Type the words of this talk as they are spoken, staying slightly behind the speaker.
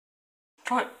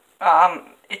What?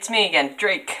 It's me again,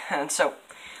 Drake, and so,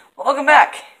 welcome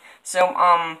back.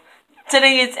 So,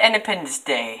 today is Independence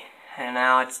Day, and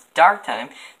now it's dark time.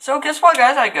 So, guess what,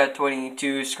 guys? I got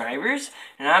 22 subscribers,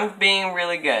 and I'm being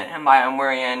really good. And I'm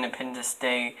wearing an Independence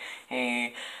Day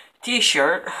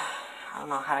t-shirt. I don't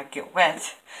know how to get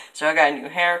wet. So, I got a new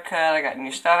haircut, I got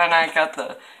new stuff, and I got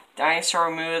the dinosaur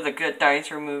movie, the Good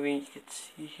Dinosaur movie. You can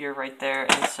see here, right there.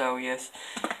 And so, yes.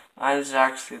 This is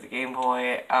actually the Game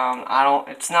Boy.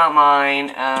 It's not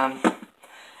mine.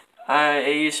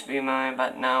 It used to be mine,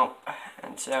 but no.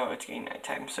 And so it's getting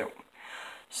nighttime. So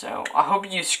I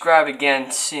hope you subscribe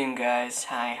again soon, guys.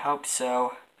 I hope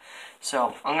so.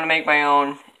 So I'm gonna make my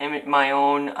own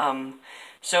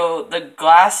so the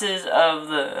glasses of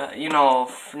the,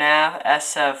 FNAF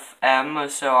SFM.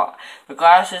 So the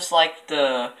glasses like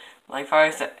the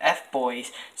F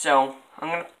boys. So I'm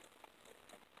gonna.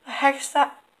 The heck is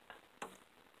that?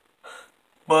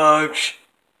 Bugs.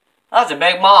 That's a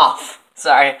big moth.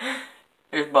 Sorry.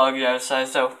 There's bugs outside,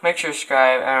 so make sure to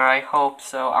subscribe, and I hope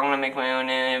so. I'm gonna make my own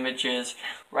images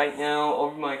right now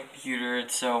over my computer,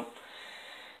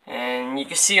 and you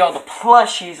can see all the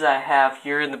plushies I have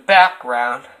here in the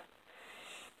background.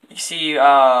 You see,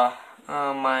 my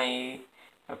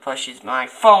plushies. My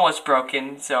phone was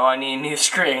broken, so I need a new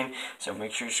screen. So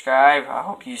make sure to subscribe. I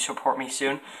hope you support me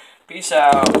soon. Peace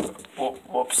out.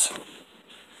 Whoops.